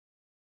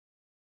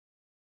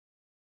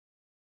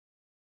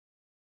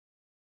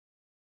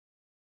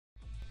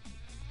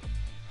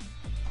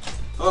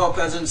Hello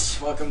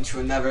peasants, welcome to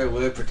another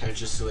Live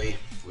Pretentiously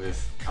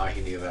with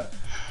Kahi Neva.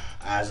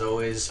 As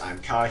always, I'm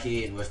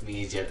Kahi, and with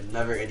me is yet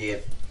another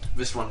idiot,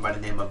 this one by the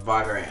name of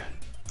Varderan,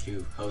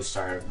 who hosts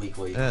our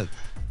weekly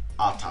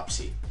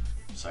autopsy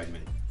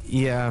segment.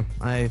 Yeah,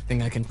 I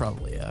think I can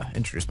probably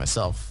introduce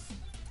myself.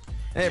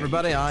 Hey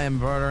everybody, I am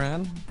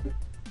Varderan.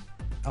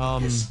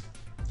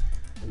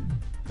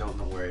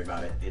 Don't worry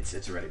about it,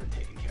 it's already been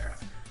taken care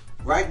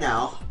of. Right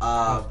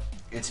now,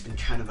 it's been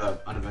kind of an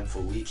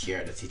uneventful week here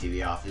at the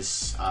TTV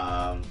office.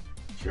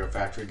 Hero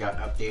Factory got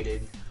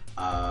updated.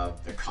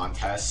 The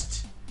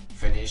contest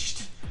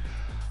finished.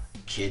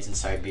 Kids in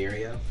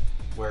Siberia,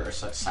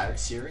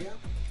 Syria?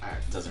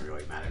 It doesn't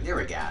really matter. They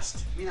were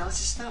gassed. You know, it's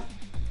just not.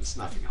 It's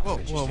nothing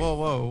else.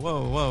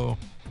 Whoa.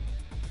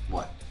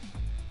 What?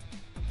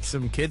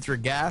 Some kids were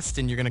gassed,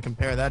 and you're gonna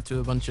compare that to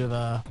a bunch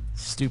of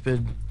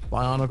stupid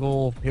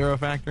Bionicle Hero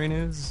Factory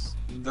news?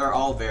 They're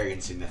all very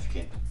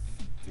insignificant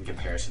in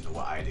comparison to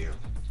what I do.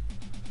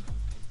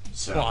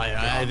 So, well,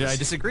 I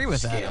disagree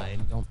with that. I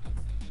don't.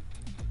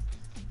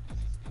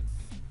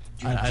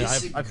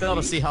 I fail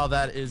to see how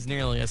that is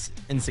nearly as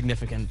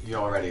insignificant. You're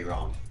already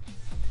wrong.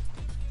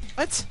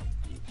 What?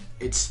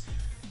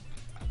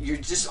 You're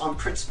just on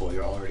principle.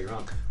 You're already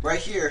wrong. Right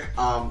here.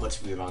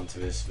 Let's move on to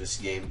this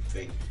game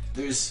thing.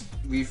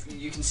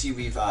 You can see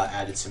we've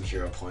added some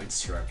hero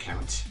points to our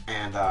account,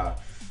 and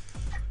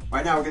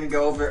right now we're gonna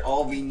go over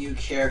all the new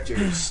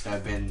characters that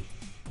have been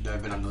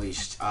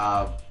unleashed.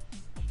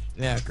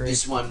 Yeah, great.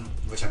 This one,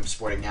 which I'm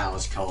sporting now,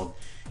 is called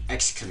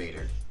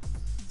Excavator.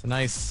 It's a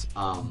nice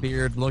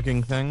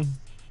beard-looking thing.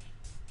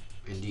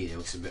 Indeed, it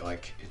looks a bit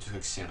like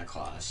Santa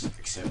Claus,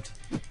 except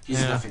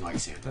he's nothing like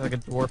Santa. Like a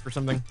dwarf or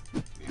something.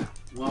 Yeah.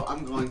 Well,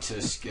 I'm going to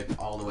skip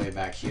all the way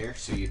back here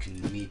so you can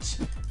meet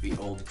the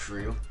old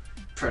crew.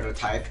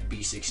 Prototype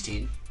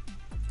B16.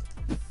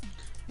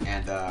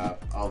 And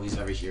all these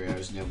other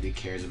heroes nobody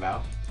cares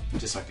about,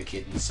 just like the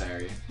kid in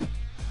Syria.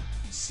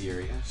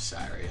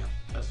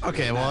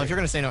 Okay, well, if you're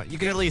gonna say no, you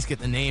can at least get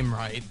the name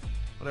right.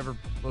 Whatever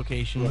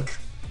location. Look,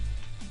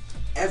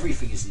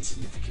 everything is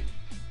insignificant.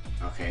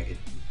 Okay, it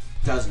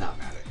does not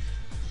matter.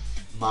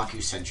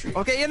 Maku Sentry.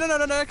 Okay, yeah, no,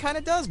 it kind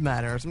of does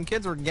matter. If some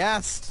kids were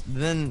gassed,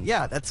 then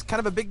yeah, that's kind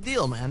of a big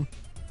deal, man.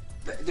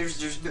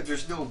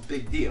 There's no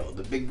big deal.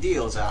 The big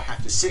deal is I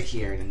have to sit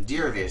here and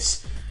endure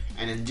this,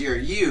 and endure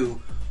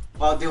you,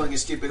 while doing a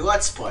stupid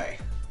Let's Play.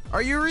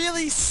 Are you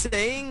really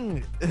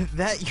saying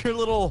that your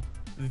little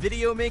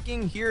video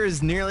making here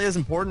is nearly as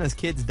important as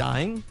kids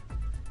dying?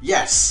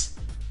 Yes,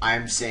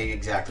 I'm saying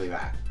exactly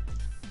that.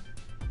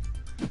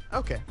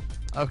 Okay.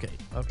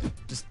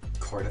 Just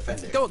Core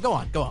Defender. Go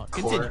on.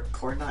 Continue.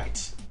 Core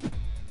Knight.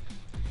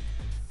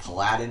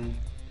 Paladin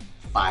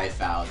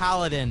 5000.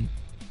 Paladin.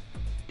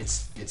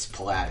 It's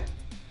Paladin.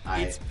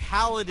 It's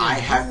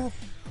Paladin.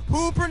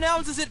 Who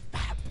pronounces it?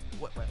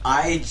 What?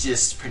 I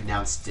just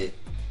pronounced it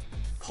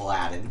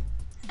Paladin,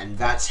 and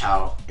that's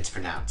how it's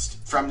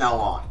pronounced. From now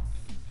on,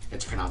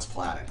 it's pronounced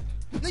Paladin.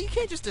 No, you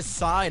can't just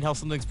decide how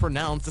something's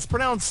pronounced. It's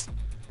pronounced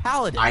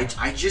Paladin.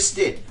 I just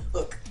did.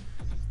 Look,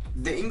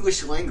 the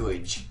English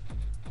language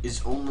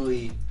is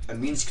only a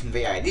means to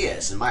convey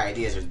ideas, and my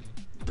ideas are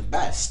the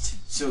best.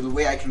 So the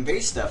way I convey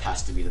stuff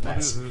has to be the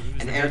best.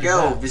 And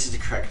ergo, this is the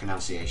correct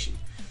pronunciation.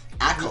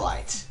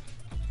 Acolyte.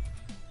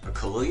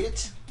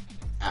 Acolyte?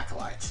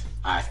 Acolyte.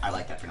 I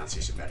like that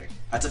pronunciation better.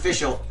 That's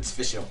official. It's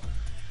official.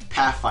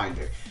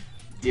 Pathfinder.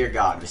 Dear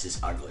God, this is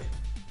ugly.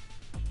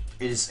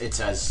 It's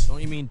as. Don't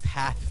you mean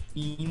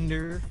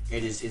Pathfinder?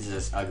 It is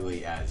as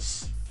ugly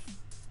as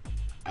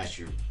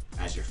your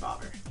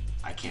father.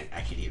 I can't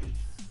even.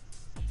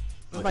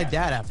 What does my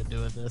dad have to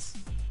do with this?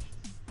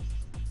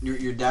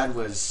 Your dad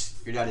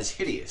is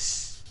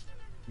hideous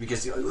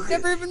because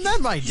never even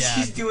met my dad.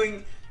 He's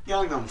doing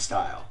Gangnam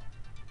Style.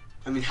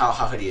 I mean, how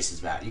hideous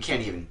is that? You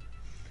can't even.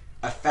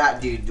 A fat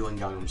dude doing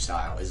Gangnam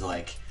Style is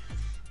like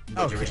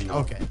what the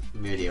original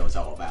video is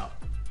all about.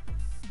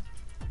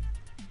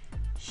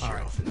 All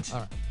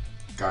right.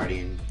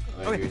 Guardian.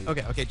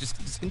 Okay.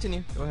 Just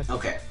continue. Go ahead.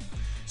 Okay.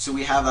 So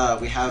we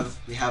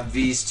have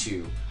these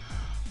two.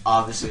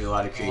 Obviously, a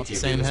lot of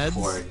creativity was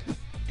poured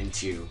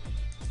into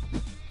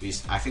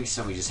these. I think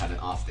somebody just had an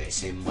off day.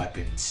 Same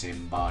weapons,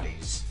 same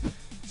bodies,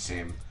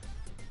 same.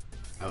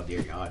 Oh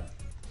dear God.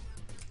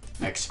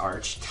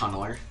 X-Arch,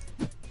 Tunneler,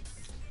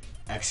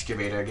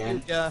 Excavator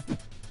again,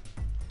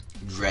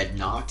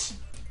 Dreadnought,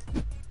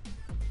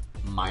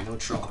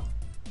 Minotron,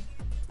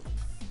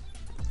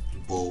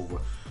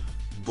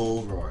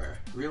 Bullroarer.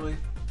 Really?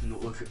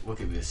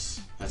 Look at this.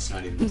 That's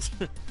not even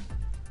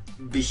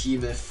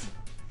Behemoth.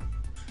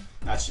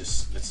 That's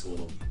a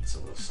little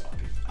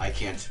sloppy. I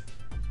can't.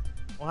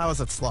 Well, how is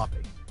that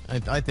sloppy?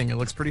 I think it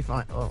looks pretty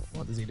fine. Oh,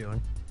 what is he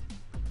doing?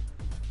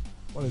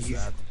 What is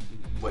that?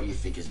 What you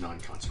think is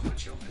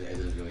non-consequential. It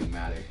doesn't really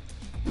matter.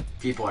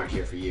 People aren't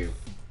here for you.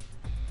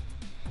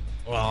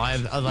 Well,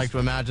 I'd like to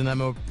imagine that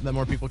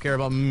more people care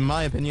about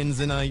my opinions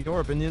than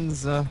your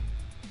opinions.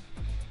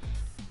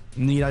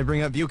 Need I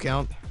bring up view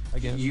count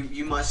again?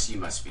 You must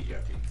be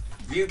joking.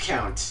 View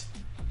count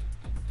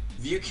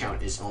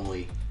is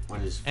only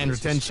and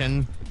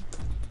retention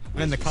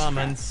in the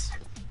comments.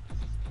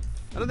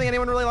 I don't think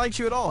anyone really likes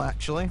you at all,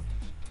 actually.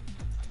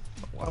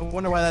 I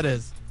wonder why that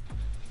is.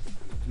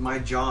 My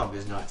job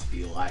is not to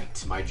be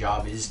liked. My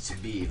job is to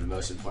be the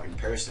most important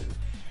person.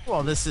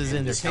 Well, this is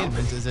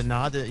entertainment, is it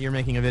not? That you're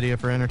making a video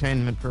for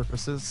entertainment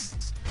purposes.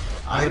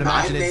 I would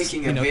imagine it's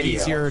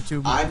easier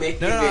to.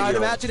 I'd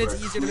imagine it's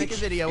easier to make a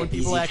video when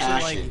people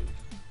actually like.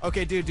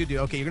 Okay, dude.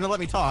 Okay, you're gonna let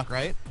me talk,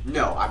 right?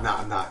 No, I'm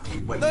not.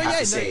 What you have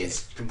to say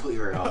is completely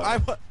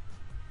irrelevant.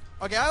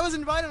 Okay, I was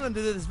invited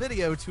onto this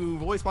video to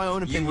voice my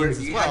own opinions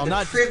as well. You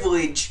had the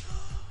privilege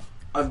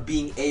of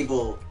being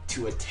able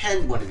to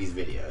attend one of these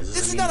videos.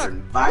 This is not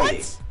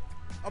what?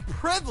 A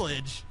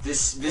privilege.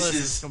 This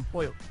is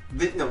completely.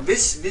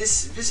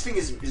 This thing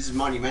is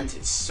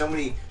monumentous. So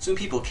many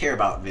people care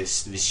about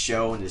this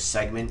show and this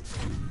segment.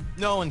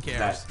 No one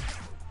cares.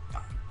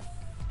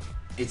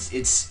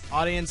 It's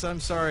audience. I'm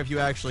sorry if you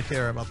actually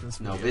care about this.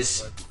 No, video,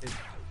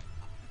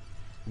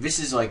 this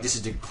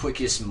is the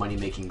quickest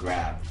money-making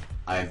grab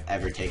I've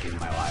ever taken in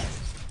my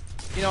life.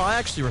 You know, I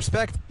actually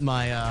respect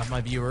my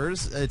my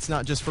viewers. It's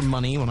not just for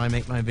money when I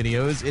make my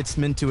videos. It's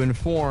meant to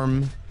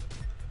inform.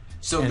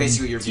 So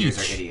basically, your viewers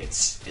are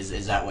idiots.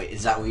 Is that what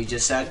you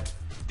just said?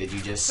 Did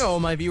you just? No,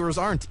 my viewers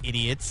aren't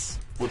idiots.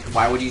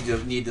 Why would you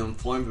need to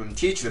inform them and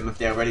teach them if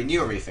they already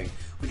knew everything?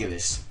 Look at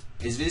this.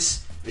 This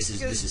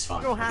is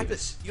fun. You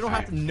don't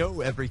have to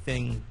know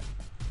everything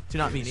to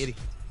not be an idiot.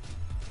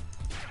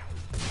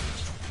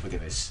 Look at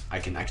this. I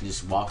can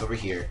just walk over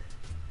here,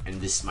 and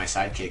this is my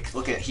sidekick.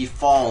 Look at he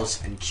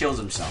falls and kills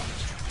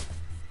himself.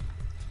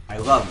 I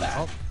love that.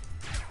 Well,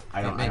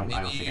 I don't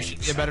think you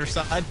should be a better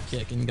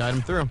sidekick and guide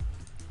him through.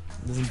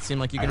 It doesn't seem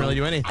like you can really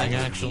do anything.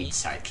 I don't need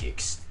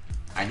sidekicks.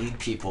 I need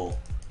people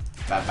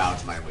that bow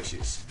to my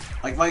wishes.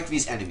 Like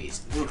these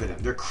enemies. Look at them.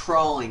 They're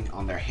crawling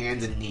on their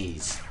hands and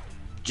knees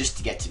just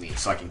to get to me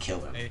so I can kill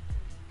them.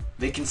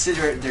 They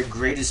consider it their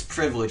greatest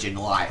privilege in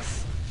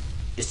life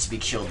is to be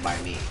killed by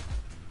me.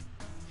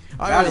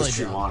 That is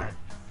true honor.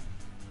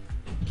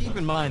 Keep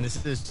in mind,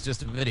 this is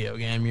just a video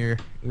game you're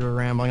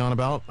rambling on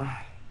about.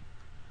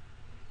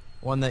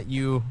 One that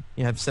you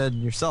have said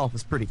yourself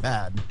is pretty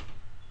bad.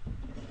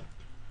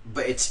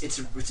 But it's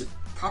a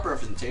proper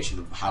representation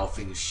of how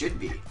things should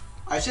be.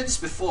 I've said this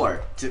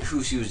before to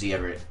who's the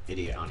other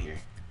idiot on here.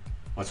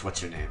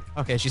 What's her name?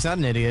 Okay, she's not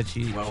an idiot.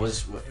 She's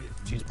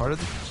part of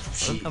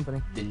the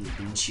company.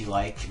 Didn't she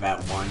like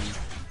that one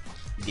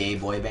gay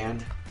boy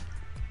band?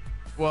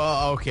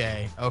 Well,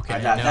 okay. That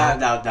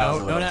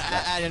was a little.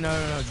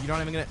 No. You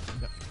don't even gonna.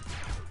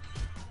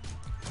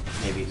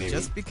 Maybe.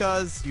 Just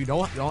because you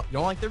don't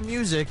like their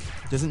music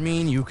doesn't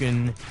mean you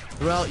can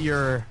throw out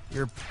your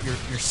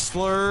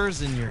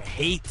slurs and your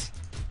hate.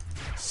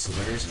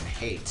 Slurs and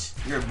hate.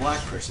 You're a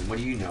black person. What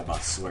do you know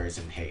about slurs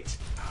and hate?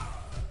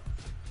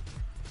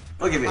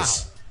 Look at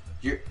this. Wow.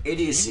 Your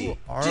idiocy you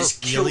are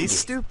just killed really me.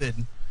 Stupid.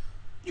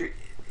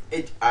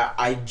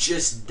 I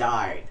just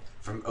died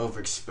from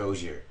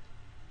overexposure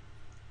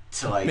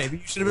to like. Maybe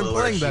you should have been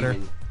playing better.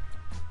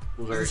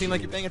 Doesn't seem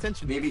like you're paying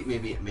attention.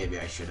 Maybe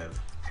I should have.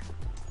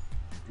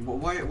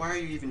 Why are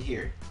you even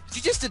here?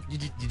 Did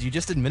you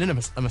just admit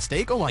a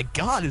mistake? Oh my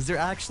God! Is there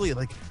actually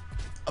like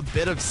a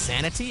bit of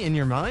sanity in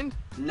your mind?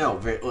 No,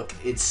 look,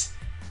 it's.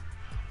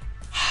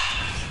 I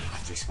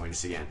have to explain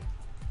this again.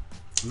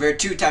 There are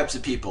two types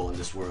of people in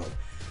this world.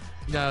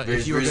 No,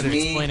 if you were good at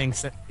explaining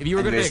things, you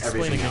wouldn't have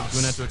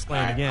to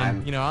explain it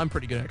again. You know, I'm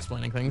pretty good at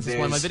explaining things. That's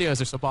why my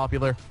videos are so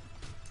popular.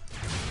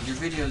 Your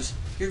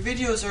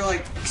videos are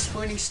like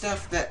explaining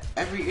stuff that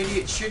every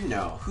idiot should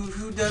know.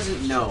 Who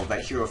doesn't know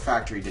that Hero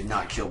Factory did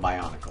not kill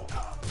Bionicle?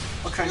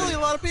 What kind really, a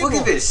lot of people. Look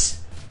at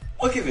this.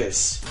 Look at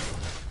this.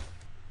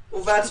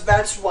 Well,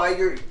 that's why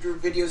your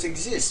videos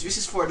exist. This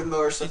is for the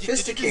more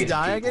sophisticated Did you just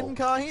die people. again,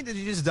 Kahi? Did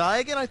you just die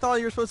again? I thought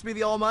you were supposed to be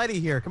the Almighty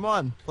here. Come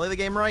on, play the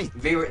game right.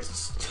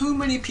 Too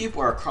many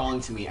people are crawling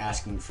to me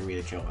asking for me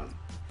to kill them.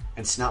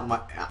 It's not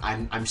my.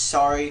 I'm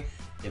sorry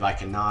if I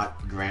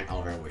cannot grant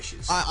all their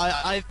wishes.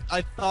 I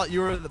thought you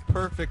were the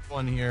perfect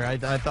one here.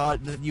 I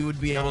thought that you would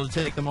be able to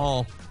take them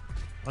all.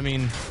 I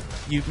mean,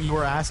 you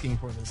were asking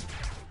for this.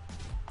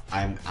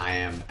 I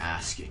am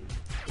asking.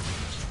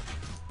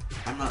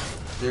 I'm not.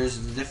 There's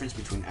a difference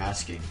between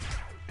asking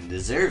and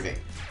deserving,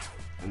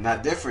 and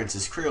that difference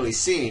is clearly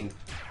seen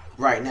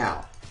right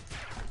now.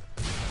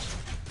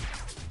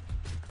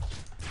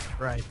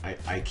 Right.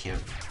 I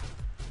can't.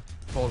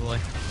 Totally.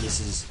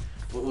 This is.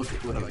 Look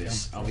at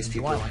this. All these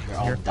people, they're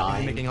all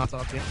dying. Making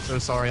autopsy. I'm so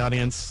sorry,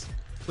 audience.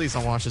 Please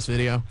don't watch this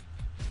video.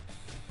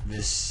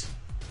 This.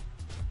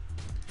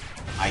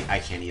 I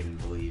can't even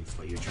believe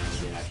what you're trying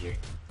to get at here.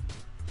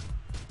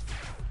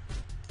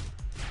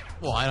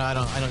 Well, I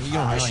don't. You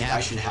don't really have.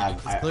 I should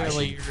have.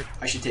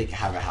 I should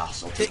have a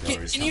hassle.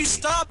 Can you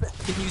stop?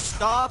 Can you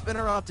stop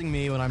interrupting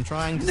me when I'm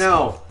trying to?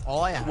 No. Speak?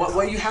 All I ask.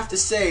 What you have to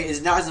say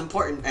is not as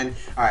important. And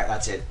all right,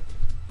 that's it.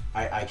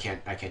 I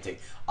can't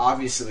take.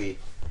 Obviously,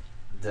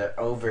 the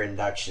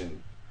overinduction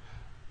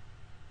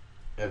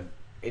of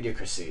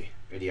idiocracy.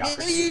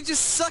 You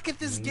just suck at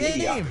this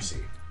game.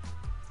 Idiocracy.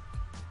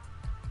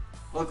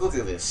 Look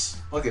at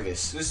this. Look at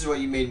this. This is what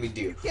you made me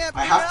do. Yeah,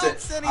 I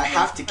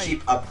have to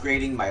keep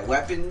upgrading my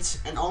weapons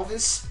and all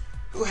this.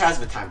 Who has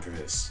the time for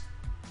this?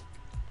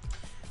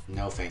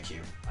 No, thank you.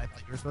 I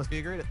thought you were supposed to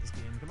be great at this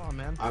game. Come on,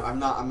 man. I'm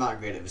not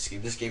great at this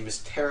game. This game is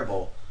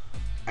terrible,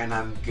 and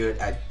I'm good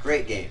at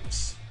great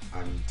games.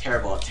 I'm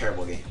terrible at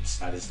terrible games.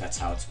 That's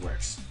how it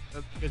works.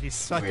 If you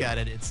suck at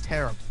it, it's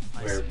terrible.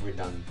 We're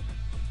done.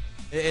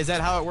 Is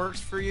that how it works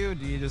for you?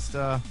 Do you just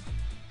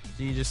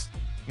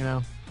you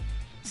know,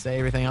 say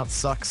everything else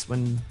sucks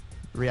when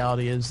the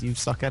reality is you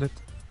suck at it?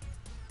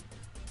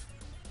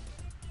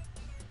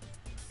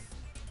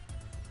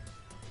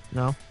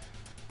 No?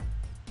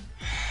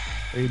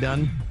 Are you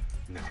done?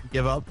 No.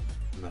 Give up?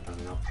 I'm not done,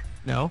 no.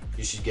 No?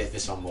 You should get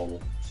this on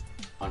mobile.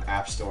 On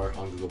App Store,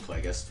 on Google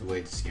Play. That's the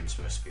way this game's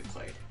supposed to be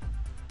played.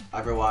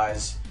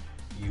 Otherwise,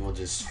 you will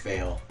just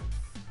fail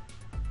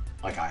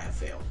like I have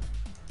failed.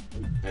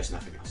 There's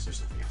nothing else.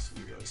 There's nothing else to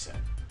be really said.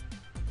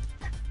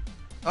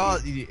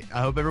 Oh,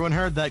 I hope everyone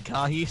heard that.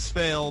 Kahi's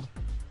failed.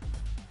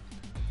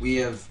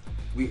 We're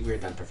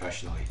done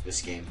professionally,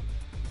 this game.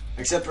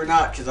 Except for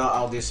not, because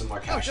I'll do some more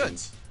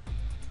cash-ins.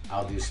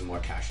 I'll do some more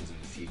cash-ins in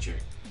the future.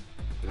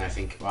 And I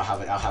think I'll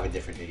have a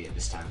different idiot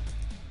this time.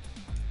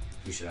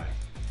 Who should I?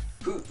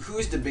 Who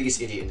is the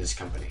biggest idiot in this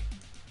company?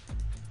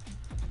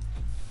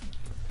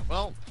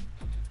 Well,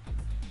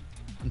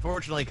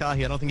 unfortunately,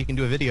 Kahi, I don't think you can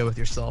do a video with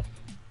yourself.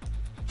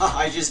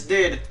 I just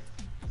did.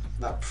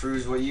 That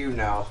proves what you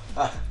know.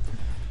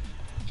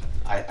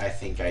 I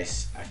think I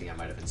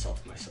might have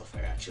insulted myself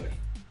there. Actually,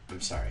 I'm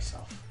sorry,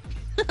 self.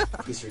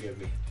 Please forgive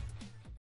me.